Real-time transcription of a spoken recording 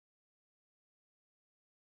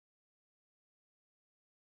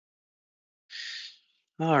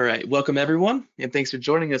All right, welcome everyone, and thanks for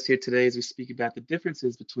joining us here today as we speak about the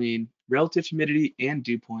differences between relative humidity and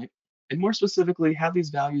dew point, and more specifically, how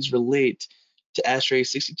these values relate to ASHRAE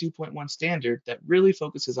 62.1 standard that really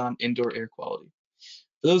focuses on indoor air quality.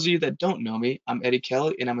 For those of you that don't know me, I'm Eddie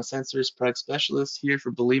Kelly, and I'm a sensors product specialist here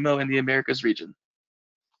for Belimo in the Americas region.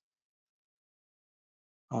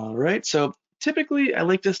 All right, so typically I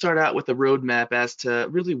like to start out with a roadmap as to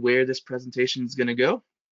really where this presentation is going to go.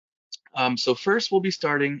 So first we'll be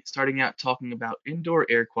starting out talking about indoor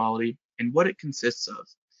air quality and what it consists of.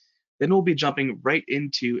 Then we'll be jumping right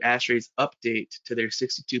into ASHRAE's update to their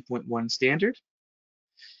 62.1 standard.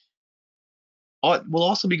 We'll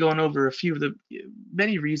also be going over a few of the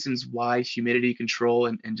many reasons why humidity control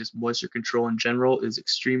and just moisture control in general is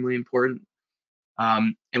extremely important.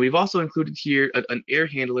 And we've also included here an air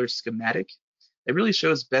handler schematic that really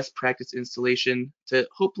shows best practice installation to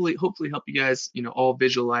hopefully help you guys, all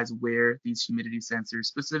visualize where these humidity sensors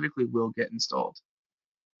specifically will get installed.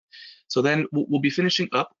 So then we'll be finishing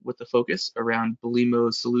up with the focus around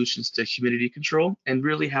Belimo's solutions to humidity control and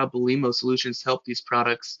really how Belimo solutions help these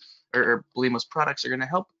products or Belimo's products are going to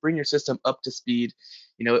help bring your system up to speed,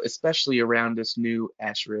 especially around this new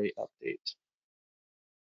ASHRAE update.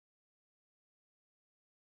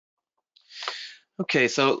 Okay,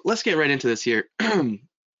 so let's get right into this here.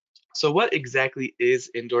 So what exactly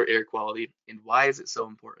is indoor air quality and why is it so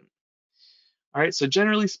important? All right, so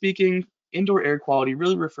generally speaking, indoor air quality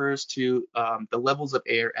really refers to the levels of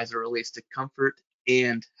air as it relates to comfort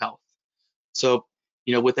and health. So,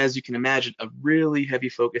 as you can imagine, a really heavy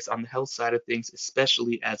focus on the health side of things,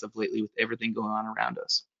 especially as of lately with everything going on around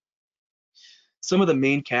us. Some of the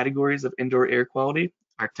main categories of indoor air quality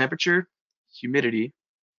are temperature, humidity,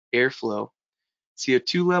 airflow,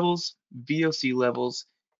 CO2 levels, VOC levels,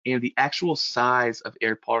 and the actual size of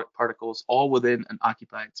air particles all within an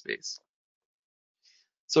occupied space.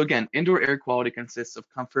 So again, indoor air quality consists of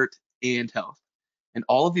comfort and health. And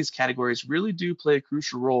all of these categories really do play a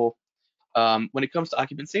crucial role when it comes to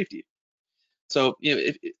occupant safety. So,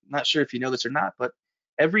 not sure if you know this or not, but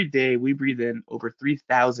every day we breathe in over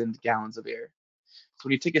 3,000 gallons of air. So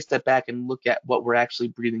when you take a step back and look at what we're actually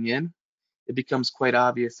breathing in, it becomes quite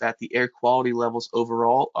obvious that the air quality levels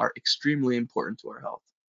overall are extremely important to our health.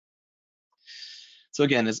 So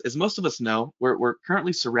again, as most of us know, we're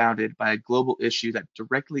currently surrounded by a global issue that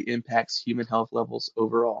directly impacts human health levels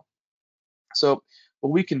overall. So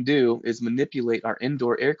what we can do is manipulate our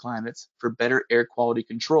indoor air climates for better air quality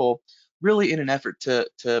control, really in an effort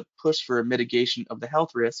to push for a mitigation of the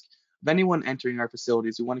health risk of anyone entering our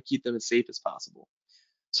facilities. We want to keep them as safe as possible.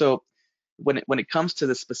 So when it comes to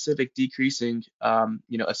the specific decreasing,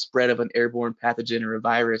 a spread of an airborne pathogen or a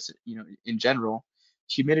virus, in general,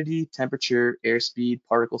 humidity, temperature, airspeed,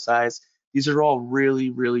 particle size, these are all really,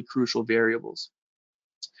 really crucial variables.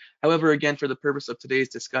 However, again, for the purpose of today's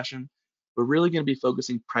discussion, we're really going to be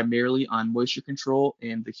focusing primarily on moisture control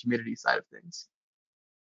and the humidity side of things.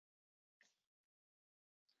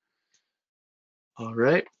 All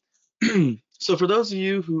right. So for those of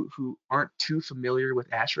you who aren't too familiar with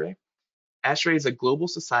ASHRAE, ASHRAE is a global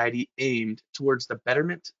society aimed towards the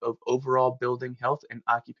betterment of overall building health and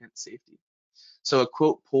occupant safety. So a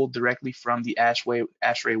quote pulled directly from the ASHRAE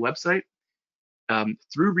website,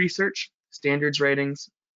 through research, standards writings,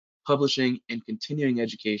 publishing, and continuing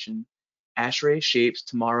education, ASHRAE shapes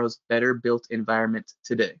tomorrow's better built environment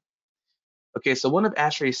today. Okay, so one of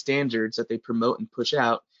ASHRAE's standards that they promote and push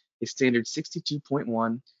out is standard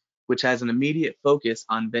 62.1, which has an immediate focus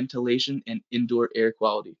on ventilation and indoor air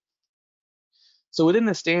quality. So within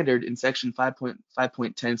the standard in section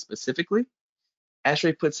 5.10 specifically,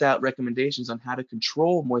 ASHRAE puts out recommendations on how to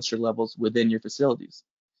control moisture levels within your facilities.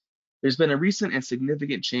 There's been a recent and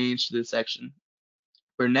significant change to this section,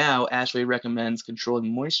 where now ASHRAE recommends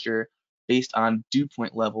controlling moisture based on dew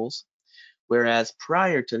point levels, whereas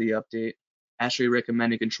prior to the update, ASHRAE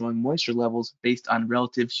recommended controlling moisture levels based on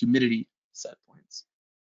relative humidity set points.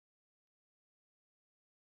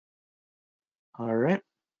 All right.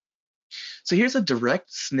 So here's a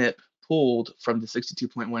direct snip pulled from the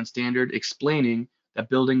 62.1 standard explaining that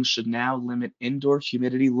buildings should now limit indoor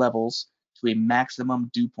humidity levels to a maximum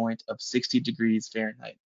dew point of 60 degrees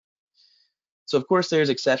Fahrenheit. So of course there's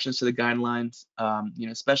exceptions to the guidelines,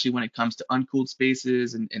 especially when it comes to uncooled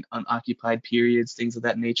spaces and unoccupied periods, things of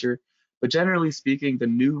that nature. But generally speaking, the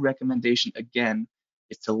new recommendation again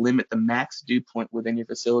is to limit the max dew point within your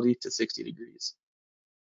facility to 60 degrees.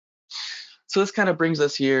 So this kind of brings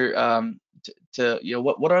us here to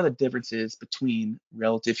what are the differences between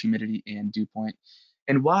relative humidity and dew point,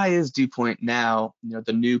 and why is dew point now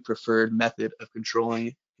the new preferred method of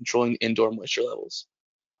controlling indoor moisture levels?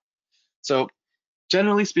 So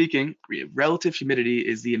Generally speaking, relative humidity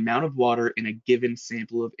is the amount of water in a given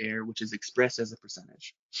sample of air, which is expressed as a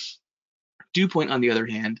percentage. Dew point, on the other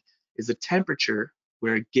hand, is the temperature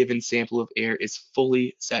where a given sample of air is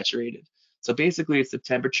fully saturated. So basically, it's the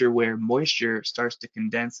temperature where moisture starts to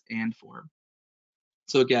condense and form.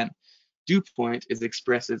 So again, dew point is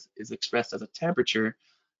expressed as a temperature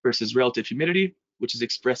versus relative humidity, which is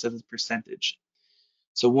expressed as a percentage.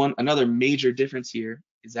 So another major difference here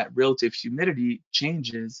is that relative humidity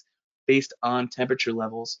changes based on temperature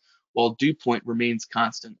levels, while dew point remains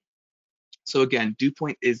constant. So again, dew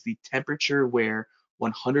point is the temperature where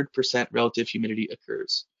 100% relative humidity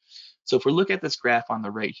occurs. So if we look at this graph on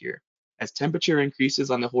the right here, as temperature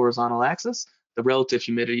increases on the horizontal axis, the relative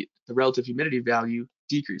humidity value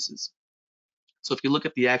decreases. So if you look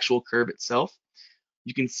at the actual curve itself,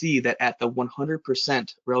 you can see that at the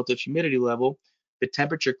 100% relative humidity level, the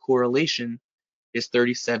temperature correlation is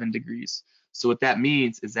 37 degrees. So what that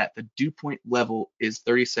means is that the dew point level is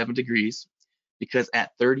 37 degrees, because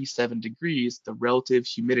at 37 degrees, the relative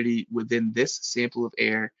humidity within this sample of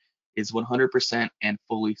air is 100% and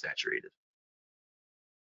fully saturated.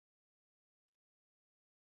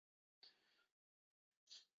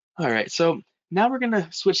 All right, so now we're going to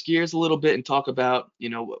switch gears a little bit and talk about,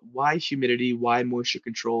 why humidity, why moisture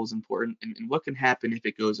control is important, and what can happen if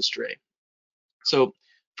it goes astray. So,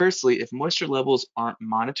 firstly, if moisture levels aren't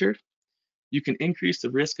monitored, you can increase the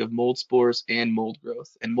risk of mold spores and mold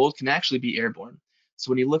growth, and mold can actually be airborne. So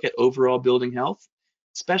when you look at overall building health,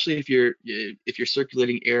 especially if you're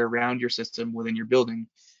circulating air around your system within your building,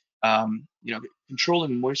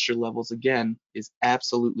 controlling moisture levels again is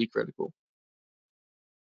absolutely critical.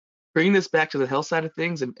 Bringing this back to the health side of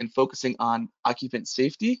things and focusing on occupant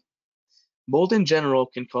safety, mold in general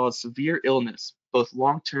can cause severe illness, both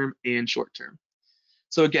long-term and short-term.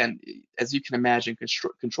 So again, as you can imagine,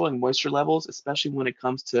 controlling moisture levels, especially when it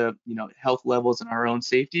comes to health levels and our own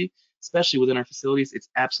safety, especially within our facilities, it's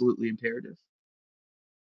absolutely imperative.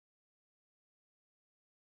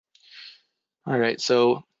 All right,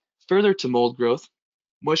 so further to mold growth,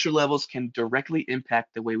 moisture levels can directly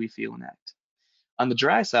impact the way we feel and act. On the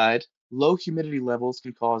dry side, low humidity levels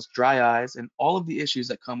can cause dry eyes and all of the issues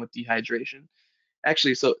that come with dehydration.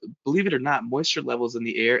 Actually, so believe it or not, moisture levels in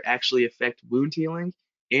the air actually affect wound healing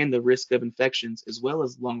and the risk of infections, as well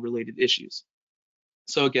as lung-related issues.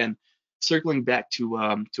 So again, circling back to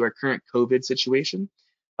our current COVID situation,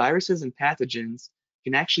 viruses and pathogens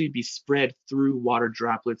can actually be spread through water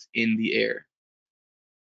droplets in the air.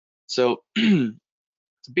 So, so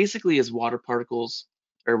basically, as water particle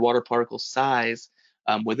size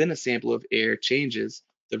within a sample of air changes,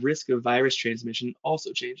 the risk of virus transmission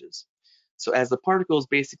also changes. So as the particles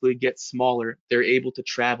basically get smaller, they're able to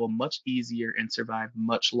travel much easier and survive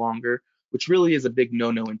much longer, which really is a big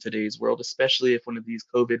no-no in today's world, especially if one of these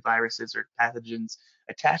COVID viruses or pathogens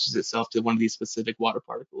attaches itself to one of these specific water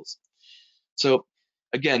particles. So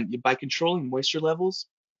again, by controlling moisture levels,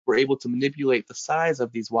 we're able to manipulate the size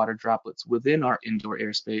of these water droplets within our indoor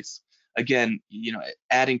airspace. Again,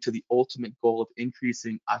 adding to the ultimate goal of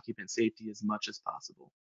increasing occupant safety as much as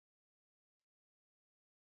possible.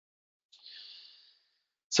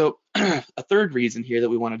 So a third reason here that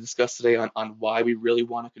we want to discuss today on why we really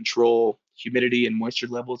want to control humidity and moisture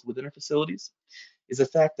levels within our facilities is the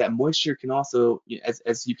fact that moisture can also,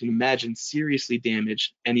 as you can imagine, seriously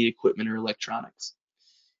damage any equipment or electronics.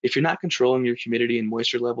 If you're not controlling your humidity and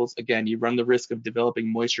moisture levels, again, you run the risk of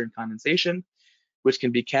developing moisture and condensation, which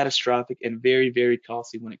can be catastrophic and very, very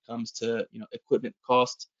costly when it comes to equipment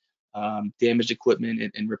cost, damaged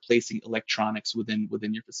equipment, and replacing electronics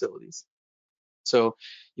within your facilities. So,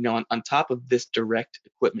 on top of this direct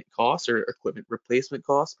equipment cost or equipment replacement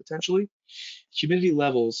cost potentially, humidity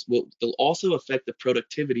levels they'll also affect the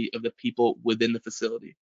productivity of the people within the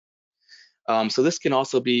facility. So this can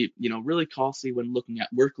also be, really costly when looking at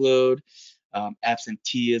workload,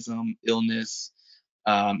 absenteeism, illness,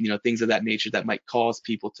 things of that nature that might cause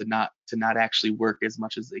people to not actually work as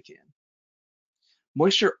much as they can.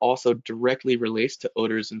 Moisture also directly relates to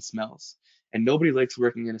odors and smells, and nobody likes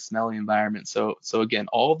working in a smelly environment. So again,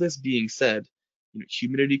 all this being said,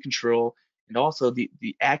 humidity control and also the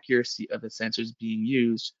accuracy of the sensors being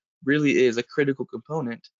used really is a critical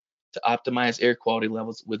component to optimize air quality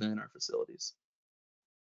levels within our facilities.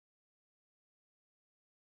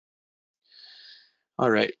 All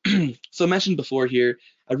right. So I mentioned before here,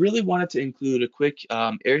 I really wanted to include a quick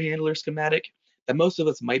air handler schematic that most of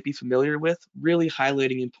us might be familiar with, really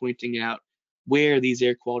highlighting and pointing out where these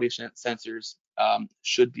air quality sensors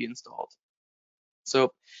should be installed.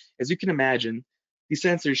 So as you can imagine, these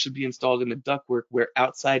sensors should be installed in the ductwork where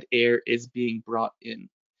outside air is being brought in.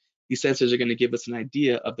 These sensors are going to give us an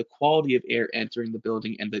idea of the quality of air entering the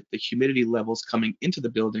building and the humidity levels coming into the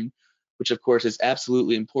building, which of course is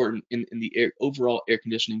absolutely important in the overall air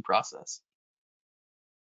conditioning process.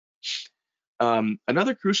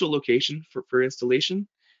 Another crucial location for installation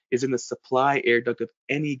is in the supply air duct of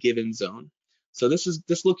any given zone. So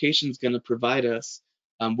this location is going to provide us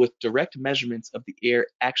with direct measurements of the air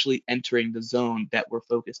actually entering the zone that we're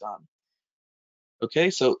focused on.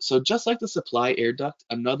 Okay, so just like the supply air duct,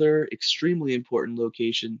 another extremely important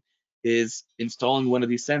location is installing one of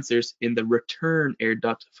these sensors in the return air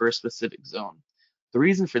duct for a specific zone. The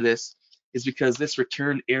reason for this is because this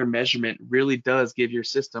return air measurement really does give your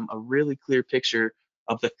system a really clear picture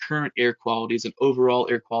of the current air qualities and overall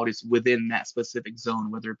air qualities within that specific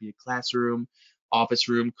zone, whether it be a classroom, office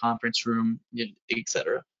room, conference room,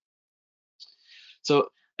 etc. So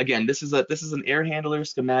again, this is an air handler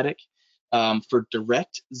schematic for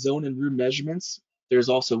direct zone and room measurements. There's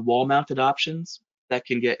also wall-mounted options that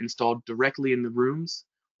can get installed directly in the rooms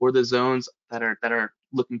or the zones that are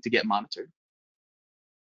looking to get monitored.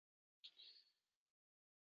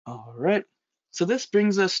 All right. So this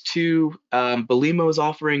brings us to Belimo's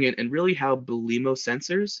offering and really how Belimo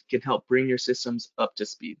sensors can help bring your systems up to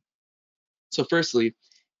speed. So firstly,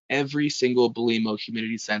 every single Belimo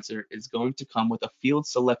humidity sensor is going to come with a field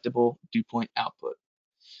selectable dew point output.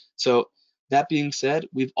 So that being said,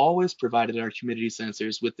 we've always provided our humidity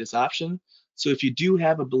sensors with this option. So if you do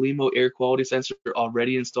have a Belimo air quality sensor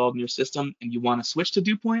already installed in your system and you want to switch to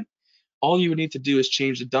dew point, all you would need to do is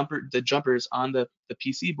change the jumpers on the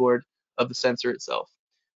PC board of the sensor itself.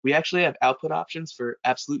 We actually have output options for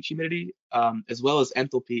absolute humidity as well as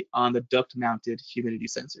enthalpy on the duct mounted humidity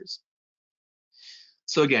sensors.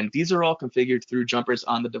 So again, these are all configured through jumpers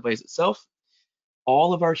on the device itself.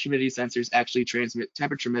 All of our humidity sensors actually transmit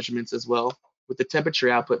temperature measurements as well, with the temperature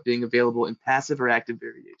output being available in passive or active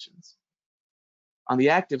variations. On the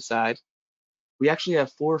active side, we actually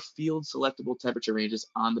have 4 field selectable temperature ranges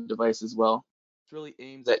on the device as well, which really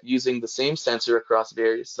aims at using the same sensor across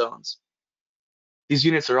various zones. These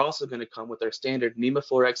units are also going to come with our standard NEMA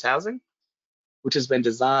 4X housing, which has been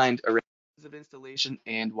designed around ease of installation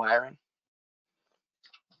and wiring.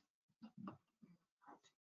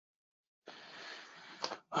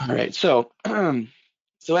 All right, so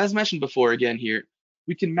so as mentioned before, again here,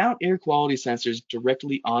 we can mount air quality sensors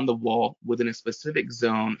directly on the wall within a specific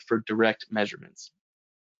zone for direct measurements.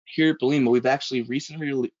 Here at Belimo, we've actually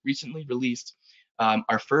recently released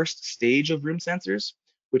our first stage of room sensors,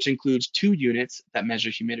 which includes 2 units that measure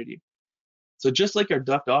humidity. So just like our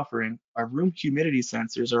duct offering, our room humidity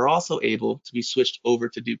sensors are also able to be switched over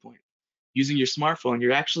to dew point. Using your smartphone,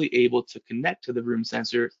 you're actually able to connect to the room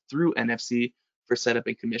sensor through NFC for setup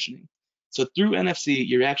and commissioning. So through NFC,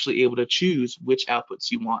 you're actually able to choose which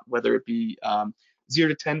outputs you want, whether it be 0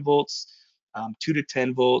 to 10 volts, 2 to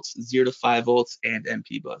 10 volts, 0 to 5 volts, and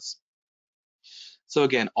MP bus. So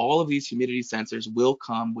again, all of these humidity sensors will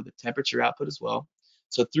come with a temperature output as well.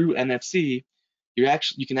 So through NFC,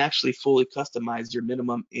 you can actually fully customize your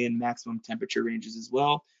minimum and maximum temperature ranges as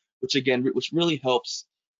well, which really helps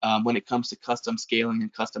when it comes to custom scaling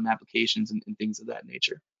and custom applications and things of that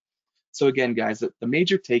nature. So again, guys, the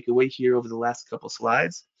major takeaway here over the last couple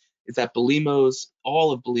slides is that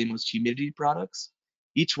all of Belimo's humidity products,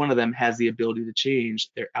 each one of them has the ability to change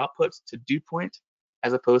their outputs to dew point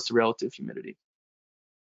as opposed to relative humidity.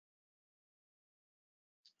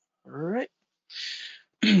 All right.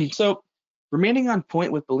 So remaining on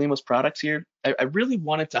point with Belimo's products here, I really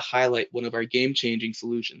wanted to highlight one of our game-changing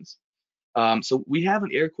solutions. So we have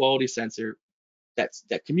an air quality sensor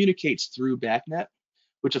that communicates through BACnet,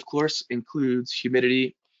 which of course includes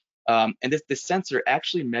humidity. And this sensor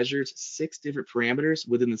actually measures 6 different parameters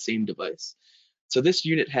within the same device. So this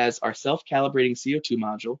unit has our self-calibrating CO2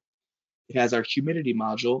 module. It has our humidity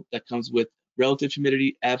module that comes with relative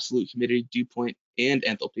humidity, absolute humidity, dew point, and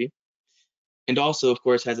enthalpy. And also, of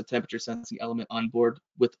course, has a temperature sensing element on board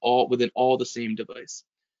within all the same device.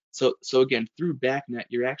 So again, through BACnet,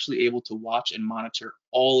 you're actually able to watch and monitor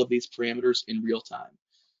all of these parameters in real time.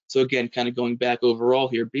 So again, kind of going back overall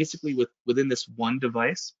here, basically within this one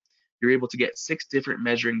device, you're able to get 6 different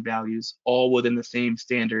measuring values, all within the same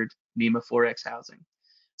standard NEMA 4X housing.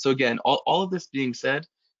 So again, all of this being said,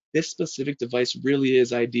 this specific device really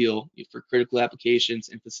is ideal for critical applications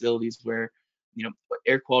and facilities where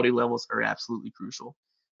air quality levels are absolutely crucial.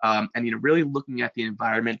 And really looking at the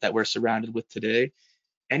environment that we're surrounded with today,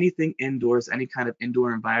 anything indoors, any kind of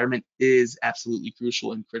indoor environment is absolutely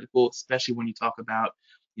crucial and critical, especially when you talk about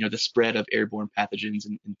the spread of airborne pathogens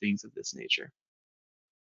and things of this nature.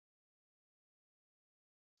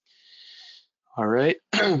 All right.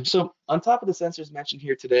 So on top of the sensors mentioned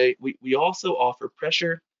here today, we also offer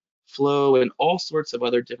pressure, flow, and all sorts of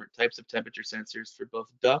other different types of temperature sensors for both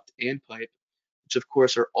duct and pipe, which of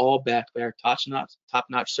course are all backed by our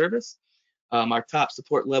top-notch service, our top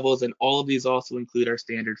support levels, and all of these also include our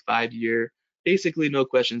standard 5-year, basically no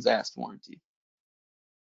questions asked warranty.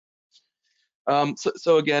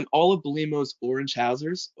 So again, all of Belimo's orange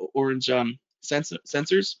sensors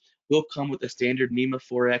will come with a standard NEMA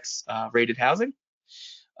 4X rated housing.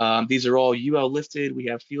 These are all UL listed. We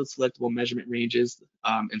have field selectable measurement ranges,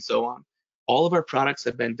 and so on. All of our products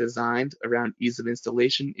have been designed around ease of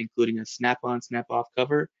installation, including a snap-on, snap-off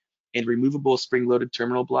cover and removable spring-loaded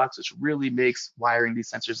terminal blocks, which really makes wiring these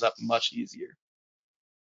sensors up much easier.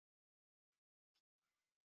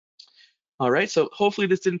 All right, so hopefully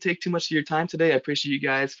this didn't take too much of your time today. I appreciate you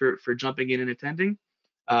guys for jumping in and attending.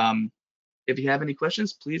 If you have any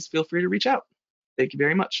questions, please feel free to reach out. Thank you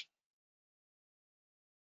very much.